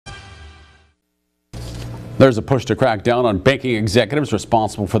There's a push to crack down on banking executives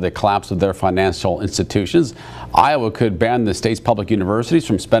responsible for the collapse of their financial institutions. Iowa could ban the state's public universities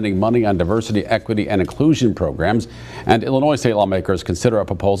from spending money on diversity, equity, and inclusion programs. And Illinois state lawmakers consider a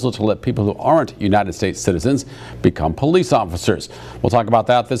proposal to let people who aren't United States citizens become police officers. We'll talk about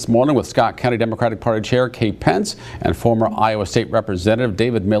that this morning with Scott County Democratic Party Chair Kay Pence and former Iowa State Representative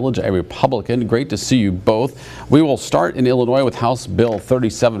David Millage, a Republican. Great to see you both. We will start in Illinois with House Bill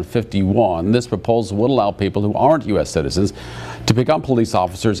 3751. This proposal would allow people who aren't U.S. citizens to become police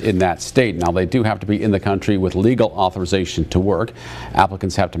officers in that state. Now, they do have to be in the country with legal authorization to work.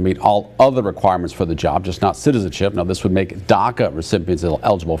 Applicants have to meet all other requirements for the job, just not citizenship. Now, this would make DACA recipients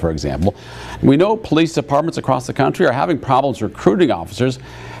eligible, for example. We know police departments across the country are having problems recruiting officers.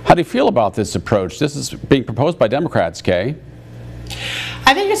 How do you feel about this approach? This is being proposed by Democrats, Kay.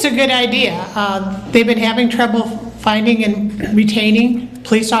 I think it's a good idea. They've been having trouble finding and retaining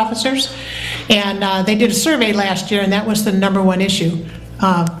police officers, and they did a survey last year, and that was the #1 issue,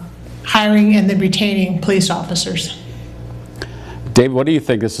 hiring and then retaining police officers. Dave, what do you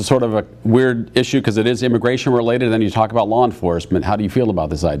think? This is sort of a weird issue because it is immigration related, and then you talk about law enforcement. How do you feel about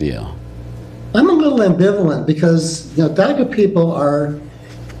this idea? I'm a little ambivalent because, DACA people are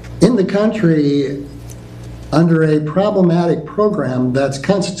in the country under a problematic program that's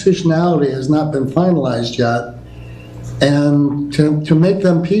constitutionality has not been finalized yet. And to make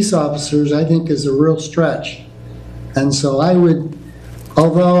them peace officers, I think, is a real stretch. And so I would,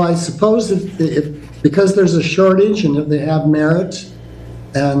 although I suppose if because there's a shortage and if they have merit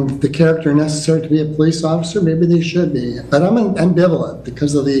and the character necessary to be a police officer, maybe they should be. But I'm ambivalent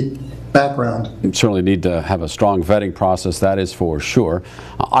because of the background. You certainly need to have a strong vetting process, that is for sure.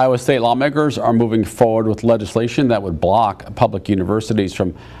 Iowa state lawmakers are moving forward with legislation that would block public universities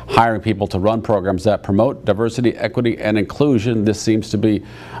from hiring people to run programs that promote diversity, equity, and inclusion. This seems to be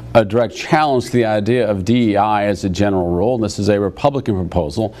a direct challenge to the idea of DEI as a general rule. This is a Republican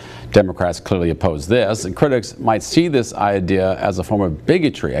proposal. Democrats clearly oppose this, and critics might see this idea as a form of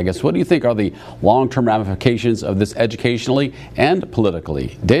bigotry. I guess, what do you think are the long-term ramifications of this educationally and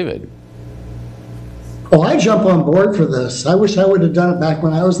politically? David? Well, I jump on board for this. I wish I would have done it back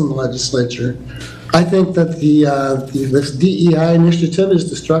when I was in the legislature. I think that this DEI initiative is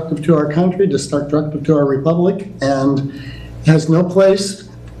destructive to our country, destructive to our republic, and has no place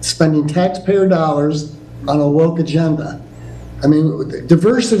spending taxpayer dollars on a woke agenda. I mean,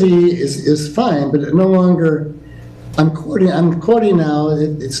 diversity is fine, but it no longer, I'm quoting now,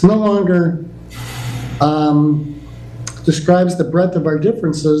 it's no longer describes the breadth of our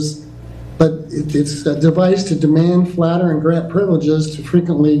differences, but it's a device to demand, flatter, and grant privileges to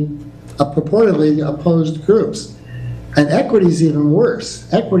frequently, purportedly opposed groups. And equity is even worse.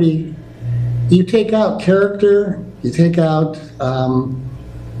 Equity, you take out character, you take out...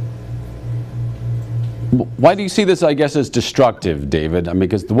 Why do you see this, I guess, as destructive, David? I mean,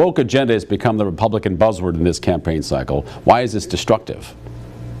 because the woke agenda has become the Republican buzzword in this campaign cycle. Why is this destructive?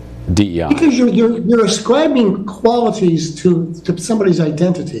 DEI. Because you're ascribing qualities to somebody's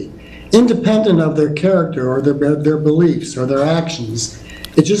identity, independent of their character or their beliefs or their actions.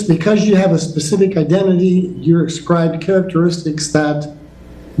 It's just because you have a specific identity, you're ascribed characteristics that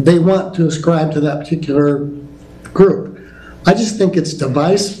they want to ascribe to that particular group. I just think it's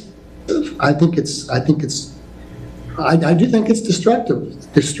divisive. I do think it's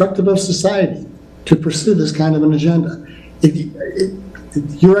destructive of society to pursue this kind of an agenda.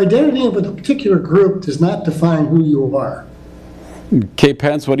 Your identity of a particular group does not define who you are. Kay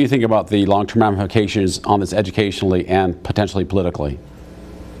Pence, what do you think about the long-term ramifications on this educationally and potentially politically?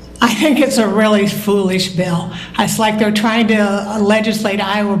 I think it's a really foolish bill. It's like they're trying to legislate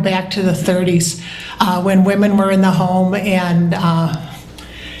Iowa back to the 30s when women were in the home, and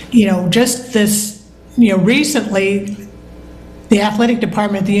just this, recently the athletic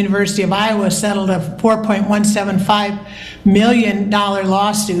department at the University of Iowa settled a $4.175 million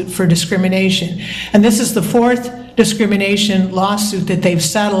lawsuit for discrimination. And this is the 4th discrimination lawsuit that they've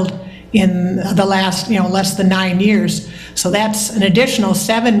settled in the last, less than 9 years. So that's an additional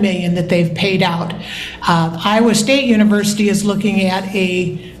 $7 million that they've paid out. Iowa State University is looking at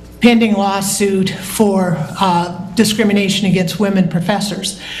a pending lawsuit for discrimination against women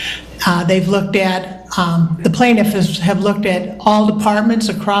professors. They've looked at, the plaintiffs have looked at all departments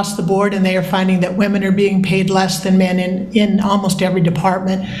across the board, and they are finding that women are being paid less than men in almost every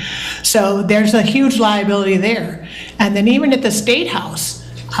department. So there's a huge liability there. And then even at the State House,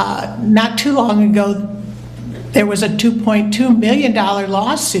 not too long ago, there was a $2.2 million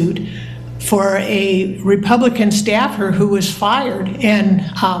lawsuit for a Republican staffer who was fired, and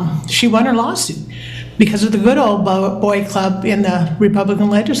she won her lawsuit because of the good old boy club in the Republican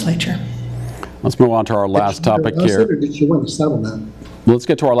legislature. Let's move on to our last topic here. Did you win a settlement? Let's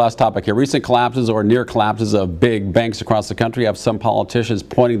get to our last topic here. Recent collapses or near collapses of big banks across the country have some politicians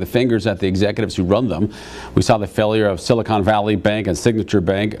pointing the fingers at the executives who run them. We saw the failure of Silicon Valley Bank and Signature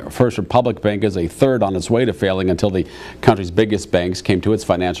Bank. First Republic Bank is a third on its way to failing until the country's biggest banks came to its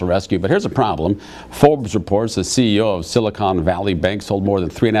financial rescue. But here's a problem. Forbes reports the CEO of Silicon Valley Bank sold more than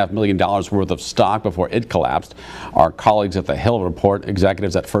 $3.5 million worth of stock before it collapsed. Our colleagues at The Hill report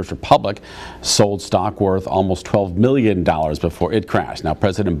executives at First Republic sold stock worth almost $12 million before it crashed. Now,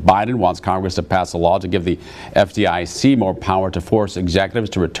 President Biden wants Congress to pass a law to give the FDIC more power to force executives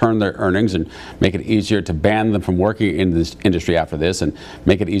to return their earnings and make it easier to ban them from working in this industry after this and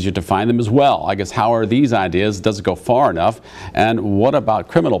make it easier to find them as well. I guess, how are these ideas? Does it go far enough? And what about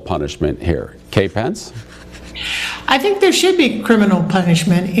criminal punishment here? Kay Pence? I think there should be criminal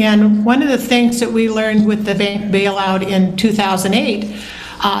punishment. And one of the things that we learned with the bank bailout in 2008,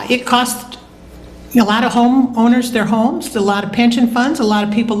 it cost a lot of homeowners their homes, a lot of pension funds, a lot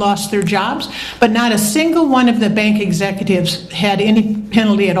of people lost their jobs, but not a single one of the bank executives had any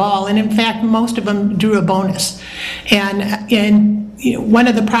penalty at all. And in fact, most of them drew a bonus. And one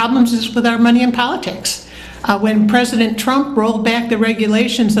of the problems is with our money in politics. When President Trump rolled back the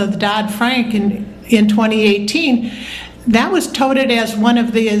regulations of the Dodd-Frank in 2018, that was touted as one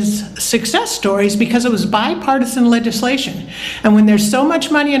of his success stories because it was bipartisan legislation. And when there's so much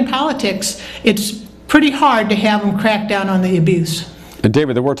money in politics, it's pretty hard to have them crack down on the abuse.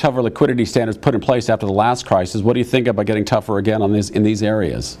 David, there were tougher liquidity standards put in place after the last crisis. What do you think about getting tougher again on in these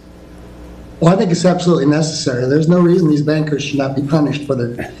areas? Well, I think it's absolutely necessary. There's no reason these bankers should not be punished for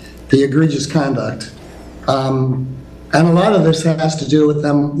the egregious conduct. And a lot of this has to do with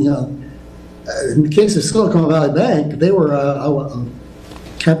them, in the case of Silicon Valley Bank, they were a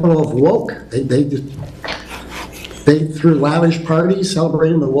capital of woke. They threw lavish parties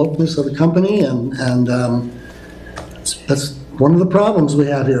celebrating the wokeness of the company, and that's one of the problems we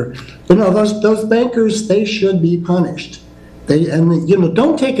have here. But no, those bankers, they should be punished.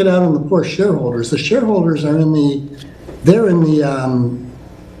 Don't take it out on the poor shareholders. The shareholders are in the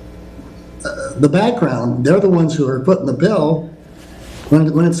background. They're the ones who are footing the bill.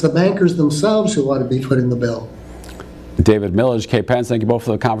 When it's the bankers themselves who ought to be footing the bill. David Millage, Kay Pence, thank you both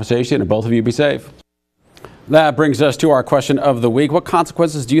for the conversation, and both of you be safe. That brings us to our question of the week. What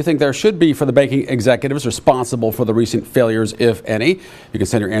consequences do you think there should be for the banking executives responsible for the recent failures, if any? You can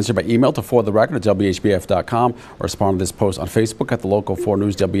send your answer by email to fortherecord at WHBF.com or respond to this post on Facebook at the Local 4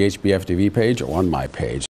 News WHBF TV page or on my page.